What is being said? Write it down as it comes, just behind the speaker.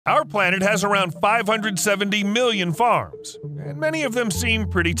Our planet has around 570 million farms, and many of them seem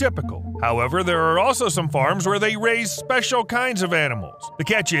pretty typical. However, there are also some farms where they raise special kinds of animals. The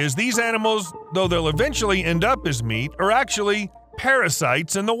catch is, these animals, though they'll eventually end up as meat, are actually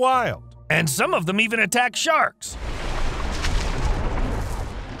parasites in the wild. And some of them even attack sharks.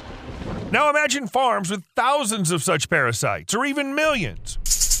 Now imagine farms with thousands of such parasites, or even millions.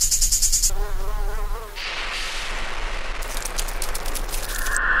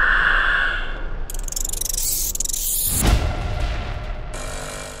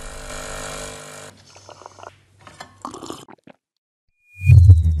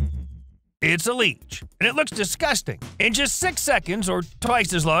 It's a leech, and it looks disgusting. In just 6 seconds, or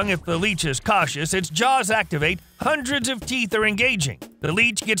twice as long if the leech is cautious, its jaws activate, hundreds of teeth are engaging. The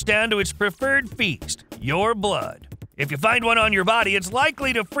leech gets down to its preferred feast, your blood. If you find one on your body, it's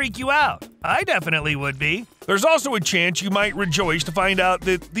likely to freak you out. I definitely would be. There's also a chance you might rejoice to find out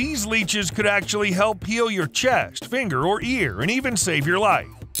that these leeches could actually help heal your chest, finger, or ear, and even save your life.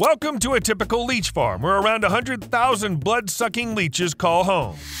 Welcome to a typical leech farm where around 100,000 blood-sucking leeches call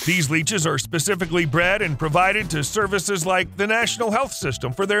home. These leeches are specifically bred and provided to services like the National Health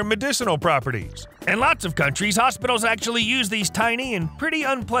System for their medicinal properties. In lots of countries, hospitals actually use these tiny and pretty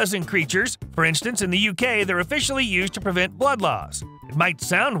unpleasant creatures. For instance, in the UK, they're officially used to prevent blood loss. It might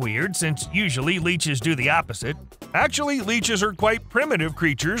sound weird since usually leeches do the opposite. Actually, leeches are quite primitive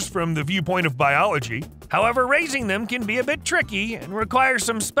creatures from the viewpoint of biology. However, raising them can be a bit tricky and requires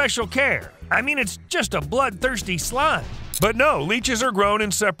some special care. I mean, it's just a bloodthirsty slime. But no, leeches are grown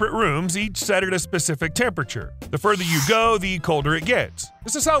in separate rooms, each set at a specific temperature. The further you go, the colder it gets.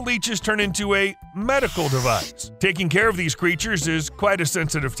 This is how leeches turn into a medical device. Taking care of these creatures is quite a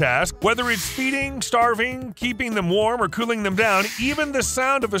sensitive task. Whether it's feeding, starving, keeping them warm, or cooling them down, even the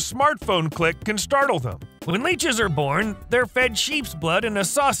sound of a smartphone click can startle them. When leeches are born, they're fed sheep's blood in a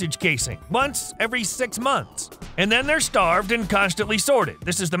sausage casing once every 6 months. And then they're starved and constantly sorted.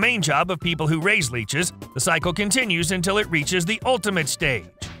 This is the main job of people who raise leeches. The cycle continues until it reaches the ultimate stage.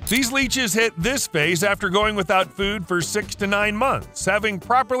 These leeches hit this phase after going without food for 6 to 9 months, having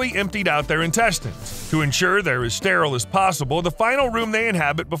properly emptied out their intestines. To ensure they're as sterile as possible, the final room they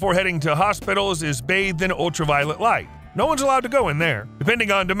inhabit before heading to hospitals is bathed in ultraviolet light. No one's allowed to go in there.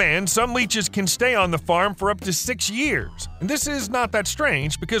 Depending on demand, some leeches can stay on the farm for up to 6 years. And this is not that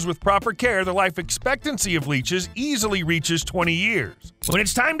strange because with proper care, the life expectancy of leeches easily reaches 20 years. When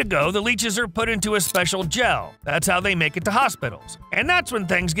it's time to go, the leeches are put into a special gel. That's how they make it to hospitals. And that's when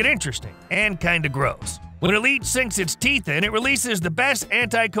things get interesting and kinda gross. When a leech sinks its teeth in, it releases the best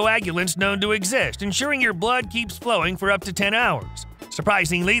anticoagulants known to exist, ensuring your blood keeps flowing for up to 10 hours.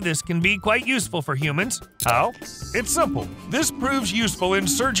 Surprisingly, this can be quite useful for humans. How? It's simple. This proves useful in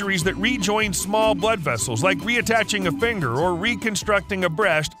surgeries that rejoin small blood vessels, like reattaching a finger or reconstructing a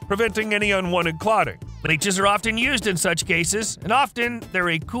breast, preventing any unwanted clotting. Leeches are often used in such cases, and often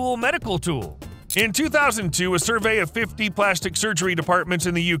they're a cool medical tool. In 2002, a survey of 50 plastic surgery departments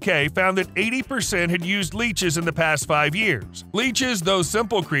in the UK found that 80% had used leeches in the past 5 years. Leeches, though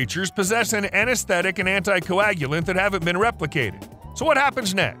simple creatures, possess an anesthetic and anticoagulant that haven't been replicated. So what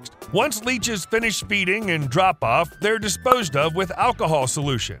happens next? Once leeches finish feeding and drop off, they're disposed of with alcohol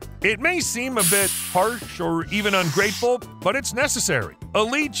solution. It may seem a bit harsh or even ungrateful, but it's necessary. A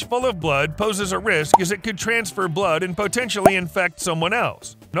leech full of blood poses a risk as it could transfer blood and potentially infect someone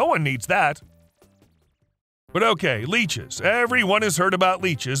else. No one needs that. But okay, leeches. Everyone has heard about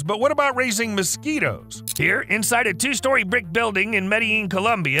leeches, but what about raising mosquitoes? Here, inside a 2-story brick building in Medellin,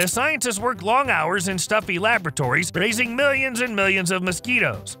 Colombia, scientists work long hours in stuffy laboratories, raising millions and millions of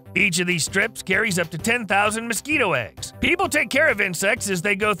mosquitoes. Each of these strips carries up to 10,000 mosquito eggs. People take care of insects as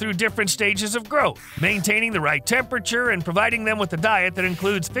they go through different stages of growth, maintaining the right temperature and providing them with a diet that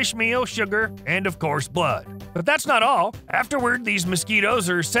includes fish meal, sugar, and of course blood. But that's not all. Afterward, these mosquitoes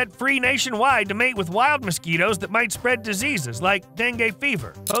are set free nationwide to mate with wild mosquitoes that might spread diseases like dengue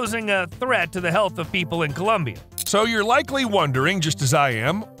fever, posing a threat to the health of people in Colombia. So you're likely wondering, just as I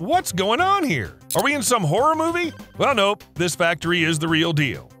am, what's going on here? Are we in some horror movie? Well, nope, this factory is the real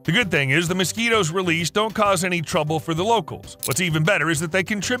deal. The good thing is the mosquitoes released don't cause any trouble for the locals. What's even better is that they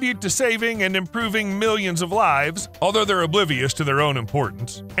contribute to saving and improving millions of lives, although they're oblivious to their own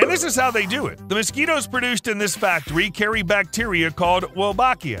importance. And this is how they do it. The mosquitoes produced in this factory carry bacteria called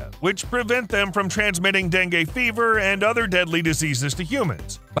Wolbachia, which prevent them from transmitting dengue fever and other deadly diseases to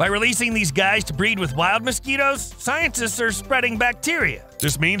humans. By releasing these guys to breed with wild mosquitoes, scientists are spreading bacteria.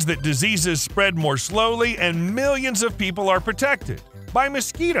 This means that diseases spread more slowly and millions of people are protected by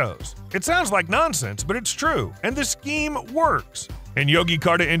mosquitoes. It sounds like nonsense, but it's true, and the scheme works. In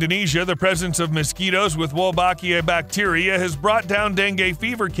Yogyakarta, Indonesia, the presence of mosquitoes with Wolbachia bacteria has brought down dengue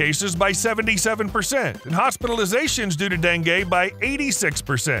fever cases by 77% and hospitalizations due to dengue by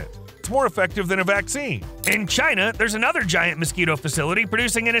 86%. It's more effective than a vaccine. In China, there's another giant mosquito facility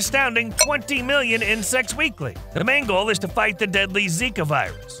producing an astounding 20 million insects weekly. The main goal is to fight the deadly Zika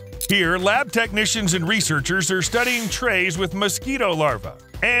virus. Here, lab technicians and researchers are studying trays with mosquito larvae.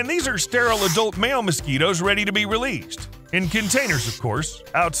 And these are sterile adult male mosquitoes ready to be released. In containers, of course.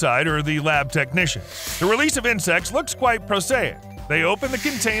 Outside are the lab technicians. The release of insects looks quite prosaic. They open the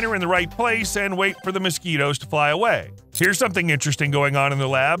container in the right place and wait for the mosquitoes to fly away. Here's something interesting going on in the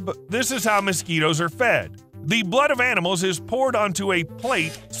lab. This is how mosquitoes are fed. The blood of animals is poured onto a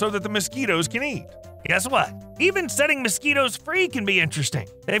plate so that the mosquitoes can eat. Guess what? Even setting mosquitoes free can be interesting.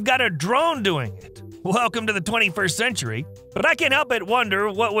 They've got a drone doing it. Welcome to the 21st century. But I can't help but wonder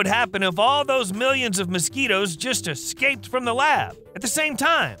what would happen if all those millions of mosquitoes just escaped from the lab at the same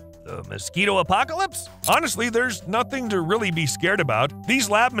time. The mosquito apocalypse? Honestly, there's nothing to really be scared about. These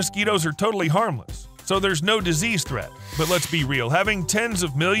lab mosquitoes are totally harmless, so there's no disease threat. But let's be real, having tens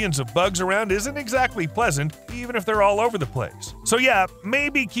of millions of bugs around isn't exactly pleasant, even if they're all over the place. So yeah,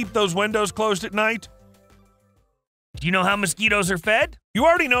 maybe keep those windows closed at night. Do you know how mosquitoes are fed? You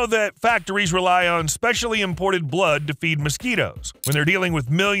already know that factories rely on specially imported blood to feed mosquitoes. When they're dealing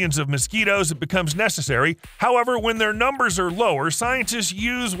with millions of mosquitoes, it becomes necessary. However, when their numbers are lower, scientists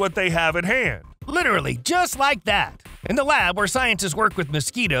use what they have at hand. Literally, just like that. In the lab where scientists work with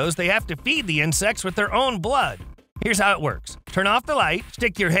mosquitoes, they have to feed the insects with their own blood. Here's how it works. Turn off the light,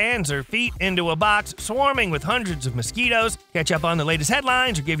 stick your hands or feet into a box swarming with hundreds of mosquitoes, catch up on the latest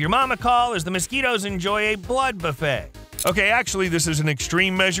headlines, or give your mom a call as the mosquitoes enjoy a blood buffet. Okay, actually, this is an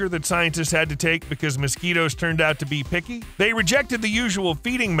extreme measure that scientists had to take because mosquitoes turned out to be picky. They rejected the usual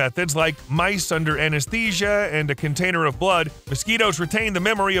feeding methods like mice under anesthesia and a container of blood. Mosquitoes retained the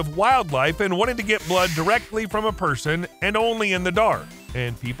memory of wildlife and wanted to get blood directly from a person and only in the dark.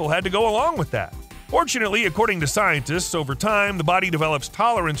 And people had to go along with that. Fortunately, according to scientists, over time, the body develops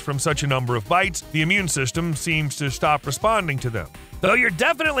tolerance from such a number of bites. The immune system seems to stop responding to them. Though you're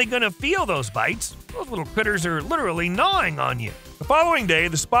definitely going to feel those bites. Those little critters are literally gnawing on you. The following day,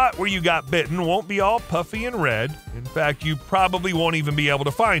 the spot where you got bitten won't be all puffy and red. In fact, you probably won't even be able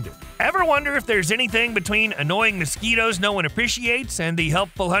to find it. Ever wonder if there's anything between annoying mosquitoes no one appreciates and the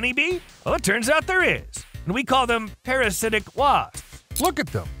helpful honeybee? Well, it turns out there is. And we call them parasitic wasps. Look at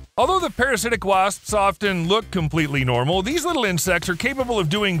them. Although the parasitic wasps often look completely normal, these little insects are capable of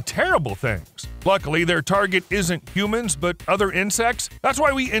doing terrible things. Luckily, their target isn't humans, but other insects. That's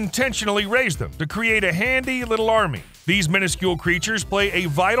why we intentionally raise them, to create a handy little army. These minuscule creatures play a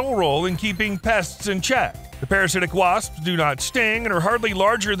vital role in keeping pests in check. The parasitic wasps do not sting and are hardly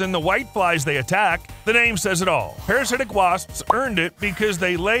larger than the whiteflies they attack. The name says it all. Parasitic wasps earned it because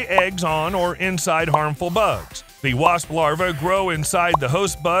they lay eggs on or inside harmful bugs. The wasp larvae grow inside the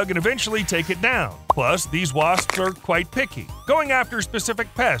host bug and eventually take it down. Plus, these wasps are quite picky, going after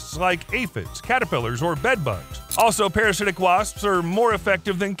specific pests like aphids, caterpillars, or bedbugs. Also, parasitic wasps are more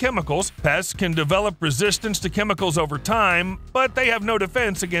effective than chemicals. Pests can develop resistance to chemicals over time, but they have no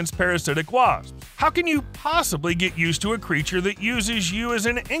defense against parasitic wasps. How can you possibly get used to a creature that uses you as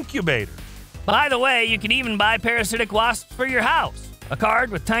an incubator? By the way, you can even buy parasitic wasps for your house. A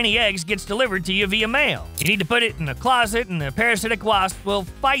card with tiny eggs gets delivered to you via mail. You need to put it in a closet and the parasitic wasp will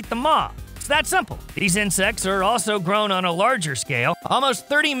fight them off. It's that simple. These insects are also grown on a larger scale. Almost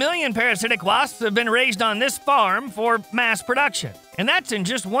 30 million parasitic wasps have been raised on this farm for mass production. And that's in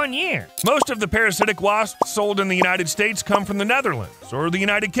just 1 year. Most of the parasitic wasps sold in the United States come from the Netherlands or the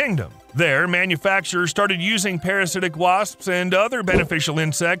United Kingdom. There, manufacturers started using parasitic wasps and other beneficial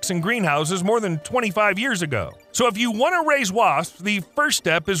insects in greenhouses more than 25 years ago. So if you want to raise wasps, the first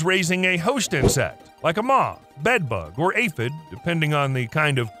step is raising a host insect, like a moth, bedbug, or aphid, depending on the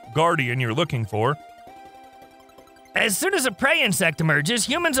kind of guardian you're looking for. As soon as a prey insect emerges,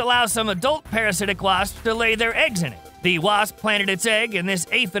 humans allow some adult parasitic wasps to lay their eggs in it. The wasp planted its egg in this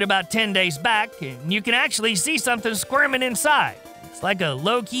aphid about 10 days back, and you can actually see something squirming inside. It's like a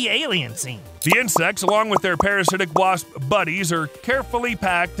low-key alien scene. The insects, along with their parasitic wasp buddies, are carefully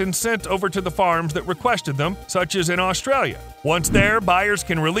packed and sent over to the farms that requested them, such as in Australia. Once there, buyers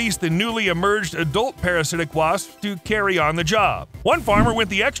can release the newly emerged adult parasitic wasps to carry on the job. One farmer went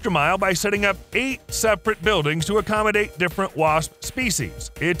the extra mile by setting up 8 separate buildings to accommodate different wasp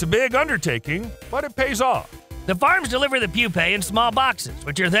species. It's a big undertaking, but it pays off. The farms deliver the pupae in small boxes,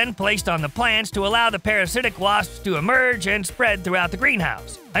 which are then placed on the plants to allow the parasitic wasps to emerge and spread throughout the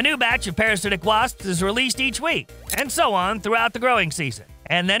greenhouse. A new batch of parasitic wasps is released each week, and so on throughout the growing season.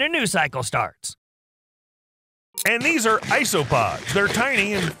 And then a new cycle starts. And these are isopods. They're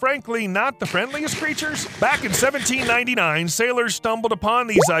tiny and frankly not the friendliest creatures. Back in 1799, sailors stumbled upon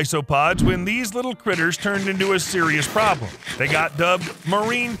these isopods when these little critters turned into a serious problem. They got dubbed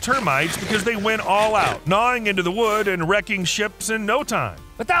marine termites because they went all out, gnawing into the wood and wrecking ships in no time.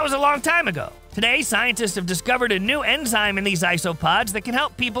 But that was a long time ago. Today, scientists have discovered a new enzyme in these isopods that can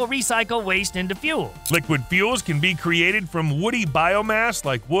help people recycle waste into fuel. Liquid fuels can be created from woody biomass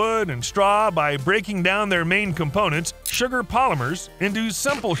like wood and straw by breaking down their main components, sugar polymers, into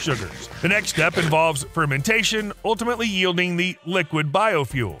simple sugars. The next step involves fermentation, ultimately yielding the liquid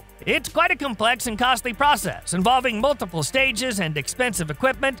biofuel. It's quite a complex and costly process, involving multiple stages and expensive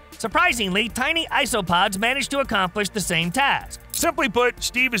equipment. Surprisingly, tiny isopods manage to accomplish the same task. Simply put,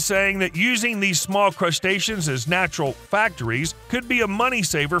 Steve is saying that using these small crustaceans as natural factories could be a money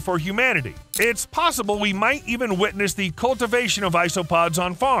saver for humanity. It's possible we might even witness the cultivation of isopods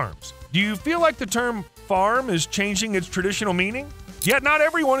on farms. Do you feel like the term farm is changing its traditional meaning? Yet not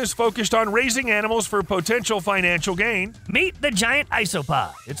everyone is focused on raising animals for potential financial gain. Meet the giant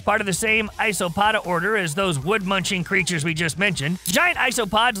isopod. It's part of the same isopoda order as those wood-munching creatures we just mentioned. Giant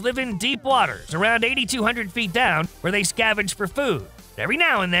isopods live in deep waters, around 8,200 feet down, where they scavenge for food. Every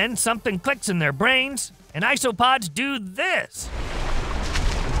now and then, something clicks in their brains, and isopods do this.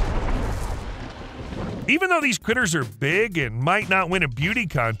 Even though these critters are big and might not win a beauty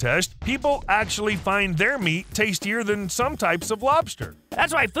contest, people actually find their meat tastier than some types of lobster.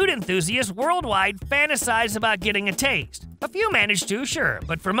 That's why food enthusiasts worldwide fantasize about getting a taste. A few manage to, sure,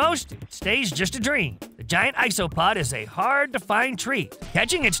 but for most, it stays just a dream. The giant isopod is a hard-to-find treat.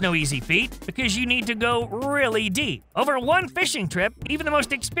 Catching it's no easy feat because you need to go really deep. Over one fishing trip, even the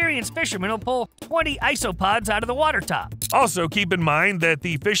most experienced fisherman will pull 20 isopods out of the water top. Also, keep in mind that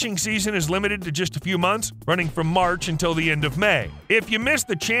the fishing season is limited to just a few months, running from March until the end of May. If you miss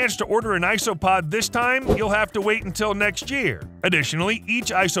the chance to order an isopod this time, you'll have to wait until next year. Additionally,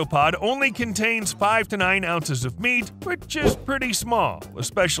 each isopod only contains 5 to 9 ounces of meat, which is pretty small,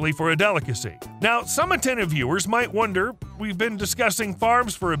 especially for a delicacy. Now, some attentive viewers might wonder, we've been discussing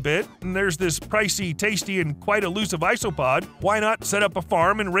farms for a bit, and there's this pricey, tasty, and quite elusive isopod. Why not set up a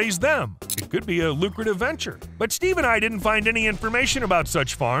farm and raise them? It could be a lucrative venture. But Steve and I didn't find any information about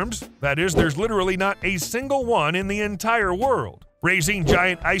such farms. That is, there's literally not a single one in the entire world. Raising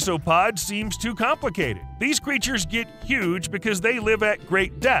giant isopods seems too complicated. These creatures get huge because they live at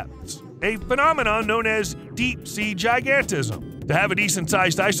great depths, a phenomenon known as deep-sea gigantism. To have a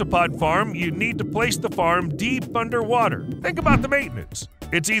decent-sized isopod farm, you need to place the farm deep underwater. Think about the maintenance.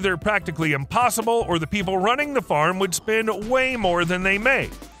 It's either practically impossible or the people running the farm would spend way more than they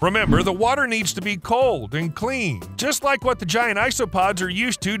make. Remember, the water needs to be cold and clean, just like what the giant isopods are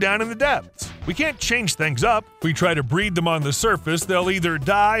used to down in the depths. We can't change things up. If we try to breed them on the surface, they'll either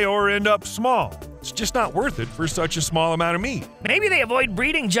die or end up small. It's just not worth it for such a small amount of meat. Maybe they avoid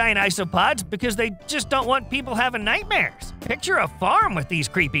breeding giant isopods because they just don't want people having nightmares. Picture a farm with these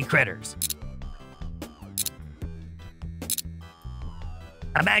creepy critters.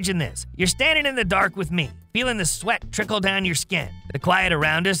 Imagine this. You're standing in the dark with me, feeling the sweat trickle down your skin. The quiet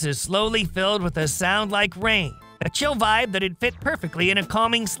around us is slowly filled with a sound like rain, a chill vibe that'd fit perfectly in a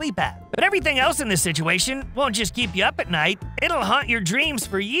calming sleep app. But everything else in this situation won't just keep you up at night, it'll haunt your dreams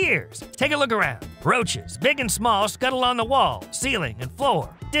for years. Take a look around. Roaches, big and small, scuttle on the wall, ceiling, and floor,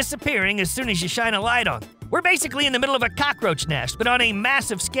 disappearing as soon as you shine a light on them. We're basically in the middle of a cockroach nest, but on a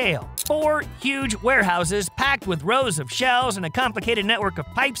massive scale. 4 huge warehouses packed with rows of shelves and a complicated network of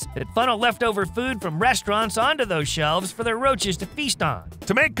pipes that funnel leftover food from restaurants onto those shelves for the roaches to feast on.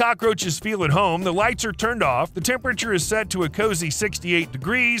 To make cockroaches feel at home, the lights are turned off, the temperature is set to a cozy 68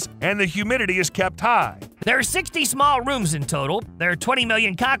 degrees, and the humidity is kept high. There are 60 small rooms in total. There are 20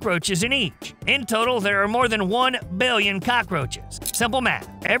 million cockroaches in each. In total, there are more than 1 billion cockroaches. Simple math.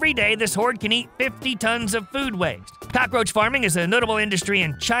 Every day, this horde can eat 50 tons of food waste. Cockroach farming is a notable industry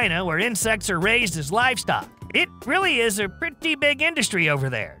in China where insects are raised as livestock. It really is a pretty big industry over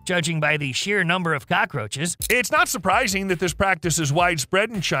there, judging by the sheer number of cockroaches. It's not surprising that this practice is widespread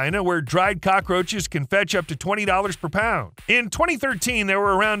in China, where dried cockroaches can fetch up to $20 per pound. In 2013, there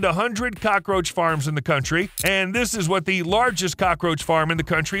were around 100 cockroach farms in the country, and this is what the largest cockroach farm in the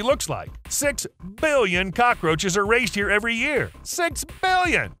country looks like. 6 billion cockroaches are raised here every year. 6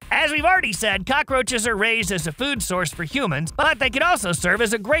 billion! As we've already said, cockroaches are raised as a food source for humans, but they could also serve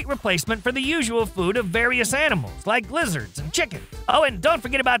as a great replacement for the usual food of various animals. animals like lizards and chickens. Oh, and don't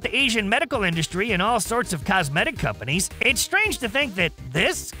forget about the Asian medical industry and all sorts of cosmetic companies. It's strange to think that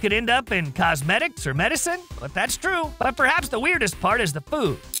this could end up in cosmetics or medicine, but that's true. But perhaps the weirdest part is the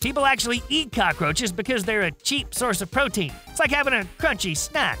food. People actually eat cockroaches because they're a cheap source of protein. It's like having a crunchy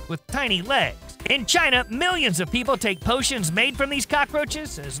snack with tiny legs. In China, millions of people take potions made from these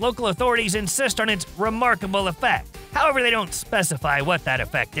cockroaches, as local authorities insist on its remarkable effect. However, they don't specify what that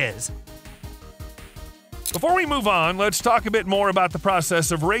effect is. Before we move on, let's talk a bit more about the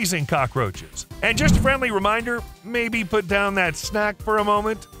process of raising cockroaches. And just a friendly reminder, maybe put down that snack for a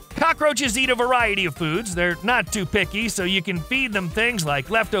moment. Cockroaches eat a variety of foods. They're not too picky, so you can feed them things like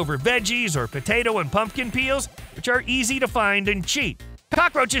leftover veggies or potato and pumpkin peels, which are easy to find and cheap.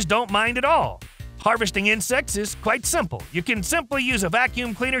 Cockroaches don't mind at all. Harvesting insects is quite simple. You can simply use a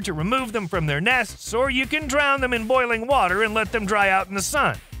vacuum cleaner to remove them from their nests, or you can drown them in boiling water and let them dry out in the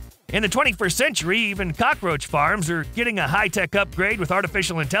sun. In the 21st century, even cockroach farms are getting a high-tech upgrade with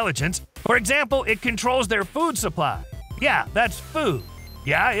artificial intelligence. For example, it controls their food supply. Yeah, that's food.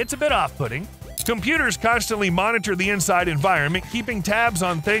 Yeah, it's a bit off-putting. Computers constantly monitor the inside environment, keeping tabs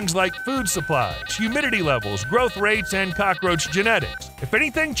on things like food supplies, humidity levels, growth rates, and cockroach genetics. If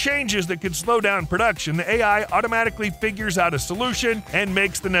anything changes that could slow down production, the AI automatically figures out a solution and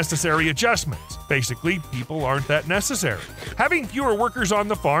makes the necessary adjustments. Basically, people aren't that necessary. Having fewer workers on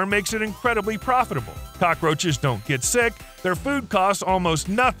the farm makes it incredibly profitable. Cockroaches don't get sick, their food costs almost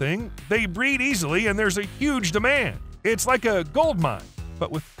nothing, they breed easily, and there's a huge demand. It's like a gold mine,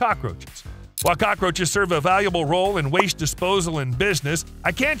 but with cockroaches. While cockroaches serve a valuable role in waste disposal and business,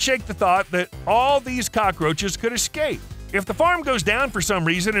 I can't shake the thought that all these cockroaches could escape. If the farm goes down for some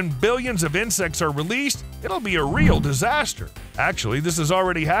reason and billions of insects are released, it'll be a real disaster. Actually, this has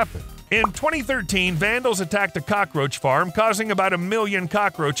already happened. In 2013, vandals attacked a cockroach farm, causing about 1 million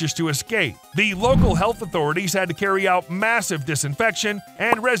cockroaches to escape. The local health authorities had to carry out massive disinfection,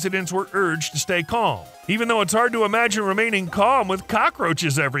 and residents were urged to stay calm. Even though it's hard to imagine remaining calm with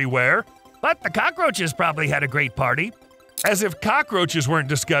cockroaches everywhere. But the cockroaches probably had a great party. As if cockroaches weren't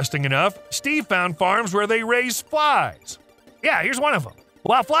disgusting enough, Steve found farms where they raise flies. Yeah, here's one of them.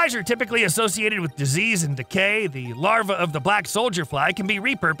 While flies are typically associated with disease and decay, the larva of the black soldier fly can be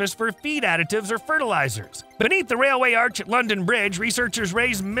repurposed for feed additives or fertilizers. Beneath the railway arch at London Bridge, researchers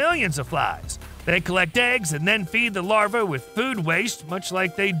raise millions of flies. They collect eggs and then feed the larvae with food waste, much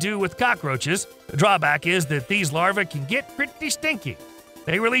like they do with cockroaches. The drawback is that these larvae can get pretty stinky.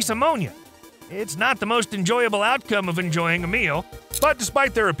 They release ammonia. It's not the most enjoyable outcome of enjoying a meal. But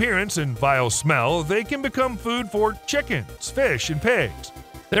despite their appearance and vile smell, they can become food for chickens, fish, and pigs.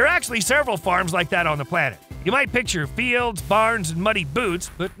 There are actually several farms like that on the planet. You might picture fields, barns, and muddy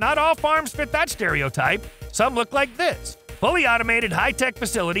boots, but not all farms fit that stereotype. Some look like this. Fully automated high-tech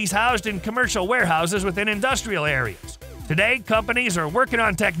facilities housed in commercial warehouses within industrial areas. Today, companies are working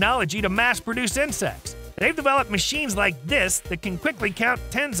on technology to mass-produce insects. They've developed machines like this that can quickly count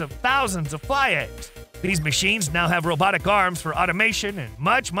tens of thousands of fly eggs. These machines now have robotic arms for automation and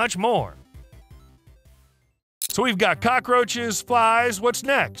much, much more. So we've got cockroaches, flies, what's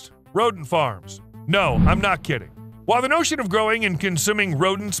next? Rodent farms. No, I'm not kidding. While the notion of growing and consuming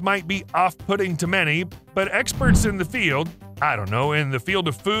rodents might be off-putting to many, but experts in the field, in the field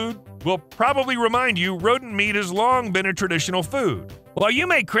of food, will probably remind you rodent meat has long been a traditional food. While you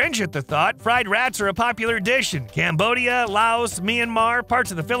may cringe at the thought, fried rats are a popular dish in Cambodia, Laos, Myanmar,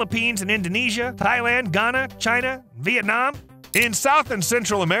 parts of the Philippines and Indonesia, Thailand, Ghana, China, Vietnam. In South and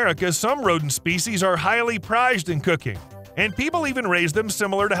Central America, some rodent species are highly prized in cooking, and people even raise them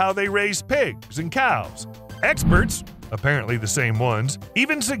similar to how they raise pigs and cows. Experts, apparently the same ones,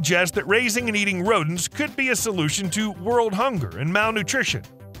 even suggest that raising and eating rodents could be a solution to world hunger and malnutrition.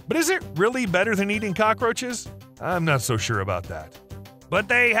 But is it really better than eating cockroaches? I'm not so sure about that. But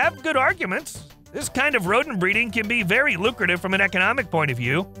they have good arguments. This kind of rodent breeding can be very lucrative from an economic point of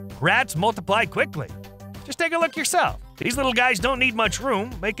view. Rats multiply quickly. Just take a look yourself. These little guys don't need much room,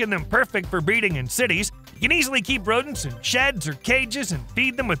 making them perfect for breeding in cities. You can easily keep rodents in sheds or cages and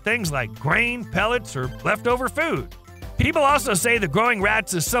feed them with things like grain, pellets, or leftover food. People also say that growing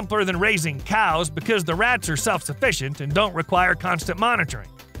rats is simpler than raising cows because the rats are self-sufficient and don't require constant monitoring.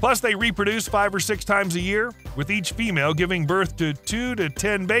 Plus, they reproduce 5 or 6 times a year, with each female giving birth to 2 to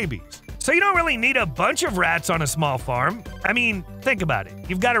 10 babies. So you don't really need a bunch of rats on a small farm. I mean, think about it.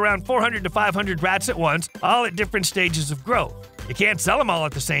 You've got around 400 to 500 rats at once, all at different stages of growth. You can't sell them all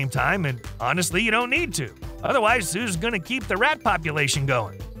at the same time, and honestly, you don't need to. Otherwise, who's going to keep the rat population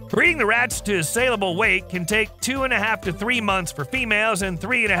going? Breeding the rats to saleable weight can take 2.5 to 3 months for females and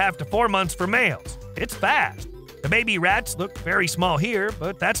 3.5 to 4 months for males. It's fast. The baby rats look very small here,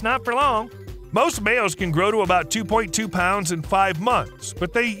 but that's not for long. Most males can grow to about 2.2 pounds in 5 months,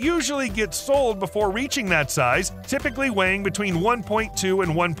 but they usually get sold before reaching that size, typically weighing between 1.2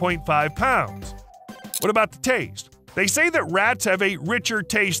 and 1.5 pounds. What about the taste? They say that rats have a richer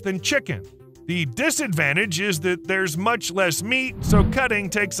taste than chicken. The disadvantage is that there's much less meat, so cutting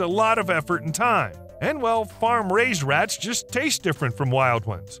takes a lot of effort and time. And well, farm-raised rats just taste different from wild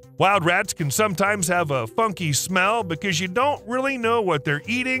ones. Wild rats can sometimes have a funky smell because you don't really know what they're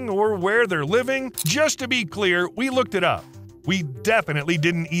eating or where they're living. Just to be clear, we looked it up. We definitely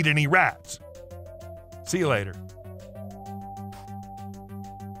didn't eat any rats. See you later.